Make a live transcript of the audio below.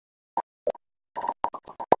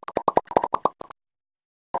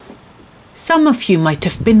Some of you might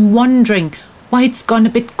have been wondering why it's gone a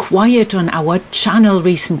bit quiet on our channel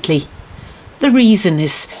recently. The reason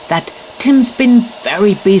is that Tim's been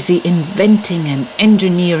very busy inventing and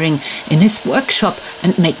engineering in his workshop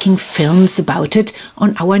and making films about it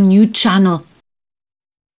on our new channel.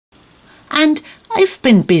 And I've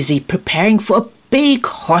been busy preparing for a big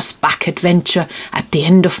horseback adventure at the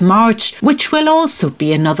end of March, which will also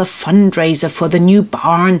be another fundraiser for the new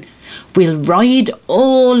barn. We'll ride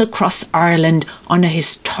all across Ireland on a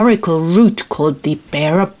historical route called the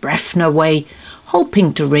Beara Brefna Way,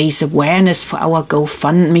 hoping to raise awareness for our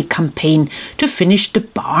GoFundMe campaign to finish the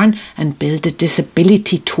barn and build a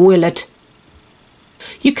disability toilet.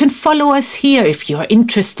 You can follow us here if you are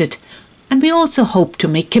interested, and we also hope to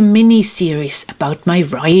make a mini-series about my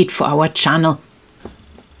ride for our channel.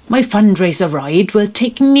 My fundraiser ride will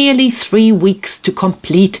take nearly 3 weeks to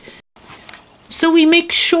complete, so we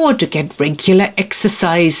make sure to get regular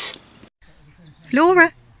exercise.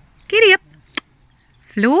 Flora, giddy up.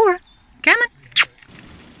 Flora, come on.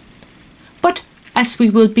 But as we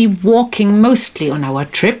will be walking mostly on our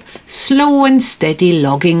trip, slow and steady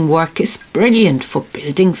logging work is brilliant for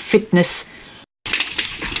building fitness.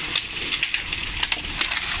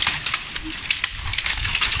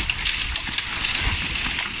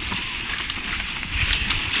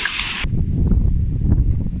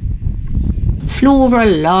 Flora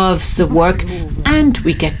loves the work and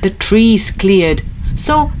we get the trees cleared,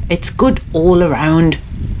 so it's good all around.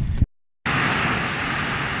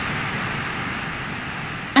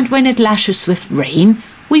 And when it lashes with rain,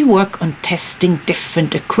 we work on testing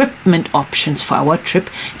different equipment options for our trip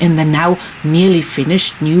in the now nearly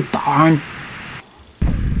finished new barn.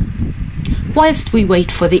 Whilst we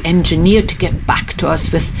wait for the engineer to get back to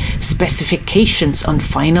us with specifications on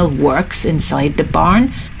final works inside the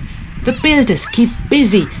barn, the builders keep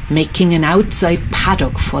busy making an outside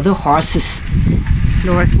paddock for the horses.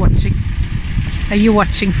 Flora's watching. Are you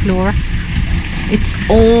watching, Flora? It's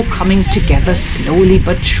all coming together slowly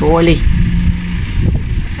but surely.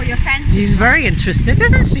 For your fancy. She's very interested,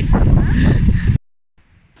 isn't she?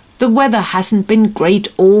 The weather hasn't been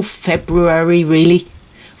great all February really,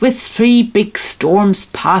 with 3 big storms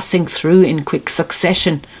passing through in quick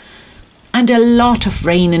succession and a lot of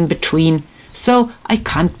rain in between. So I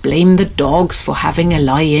can't blame the dogs for having a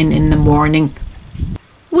lie-in in the morning.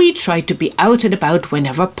 We try to be out and about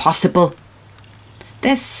whenever possible.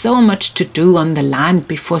 There's so much to do on the land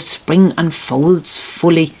before spring unfolds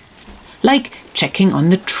fully, like checking on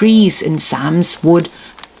the trees in Sam's wood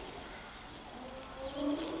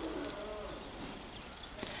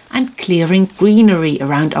and clearing greenery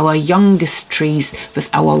around our youngest trees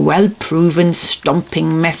with our well-proven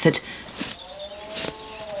stomping method.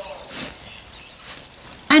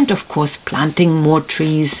 And of course planting more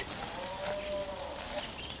trees.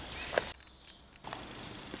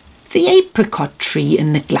 The apricot tree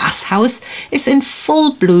in the glass house is in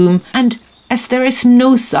full bloom, and as there is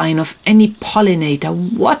no sign of any pollinator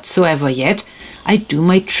whatsoever yet, I do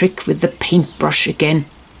my trick with the paintbrush again.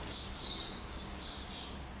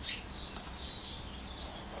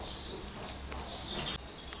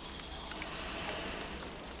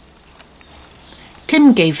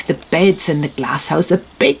 Tim gave the beds in the glasshouse a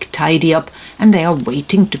big tidy up and they are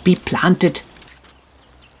waiting to be planted.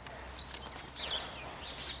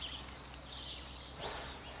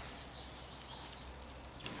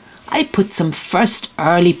 I put some first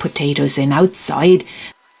early potatoes in outside.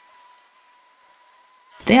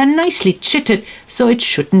 They are nicely chitted, so it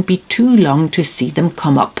shouldn't be too long to see them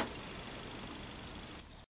come up.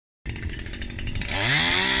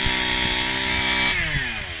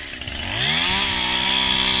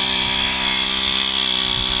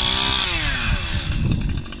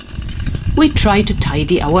 We try to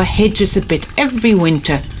tidy our hedges a bit every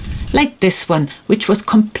winter, like this one, which was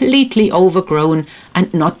completely overgrown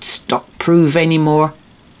and not stock-proof anymore.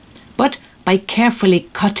 But by carefully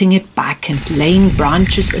cutting it back and laying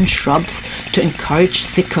branches and shrubs to encourage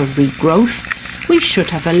thicker regrowth, we should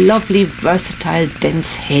have a lovely, versatile,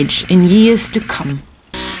 dense hedge in years to come.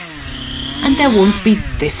 And there won't be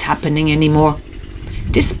this happening anymore.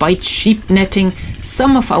 Despite sheep netting,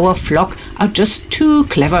 some of our flock are just too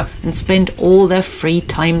clever and spend all their free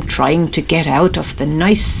time trying to get out of the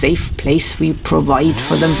nice safe place we provide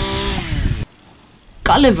for them.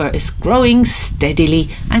 Gulliver is growing steadily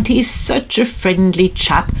and he is such a friendly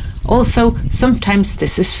chap, although sometimes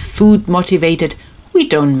this is food motivated, we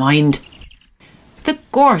don't mind. The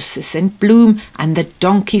gorse is in bloom and the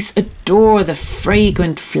donkeys adore the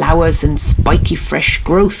fragrant flowers and spiky fresh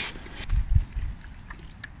growth.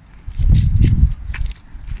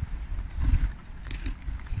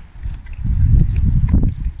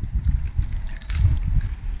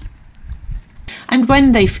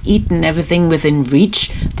 when they've eaten everything within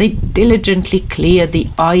reach, they diligently clear the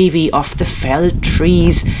ivy off the felled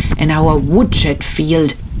trees in our woodshed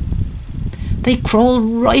field. They crawl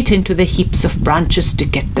right into the heaps of branches to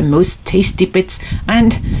get the most tasty bits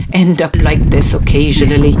and end up like this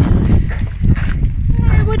occasionally.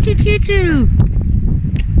 What did you do?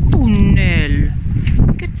 Oh, Nell.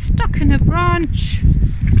 Get stuck in a branch.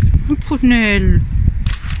 Poor Nell.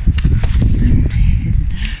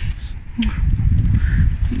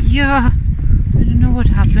 Yeah, I don't know what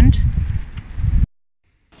happened.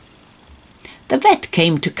 The vet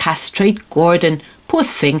came to castrate Gordon. Poor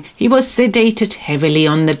thing, he was sedated heavily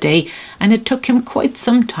on the day, and it took him quite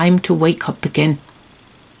some time to wake up again.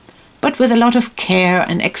 But with a lot of care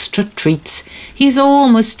and extra treats, he's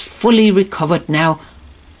almost fully recovered now.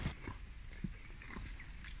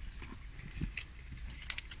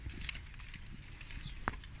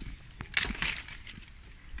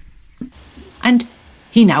 And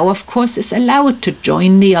he now, of course, is allowed to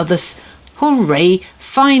join the others. Hooray!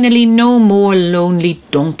 Finally no more lonely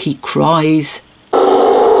donkey cries.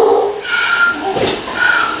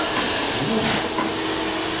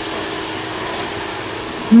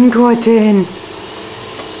 Gordon.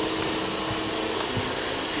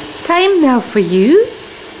 Time now for you.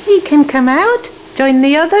 You can come out, join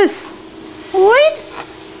the others. All right?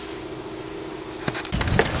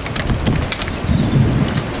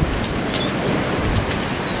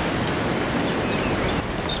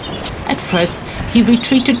 At first, he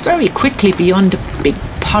retreated very quickly beyond a big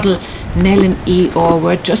puddle. Nell and Eeyore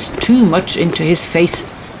were just too much into his face.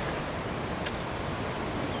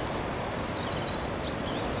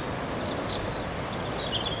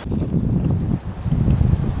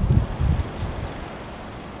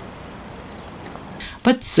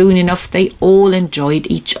 But soon enough they all enjoyed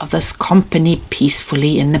each other's company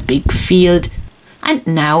peacefully in the big field. And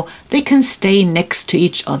now they can stay next to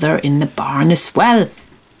each other in the barn as well.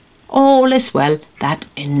 All is well that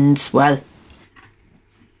ends well.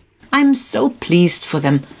 I'm so pleased for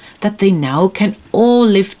them that they now can all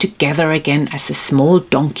live together again as a small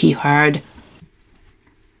donkey herd.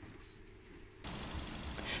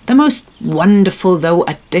 The most wonderful though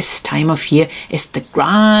at this time of year is the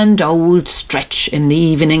grand old stretch in the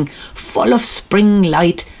evening, full of spring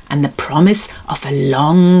light and the promise of a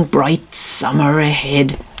long bright summer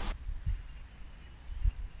ahead.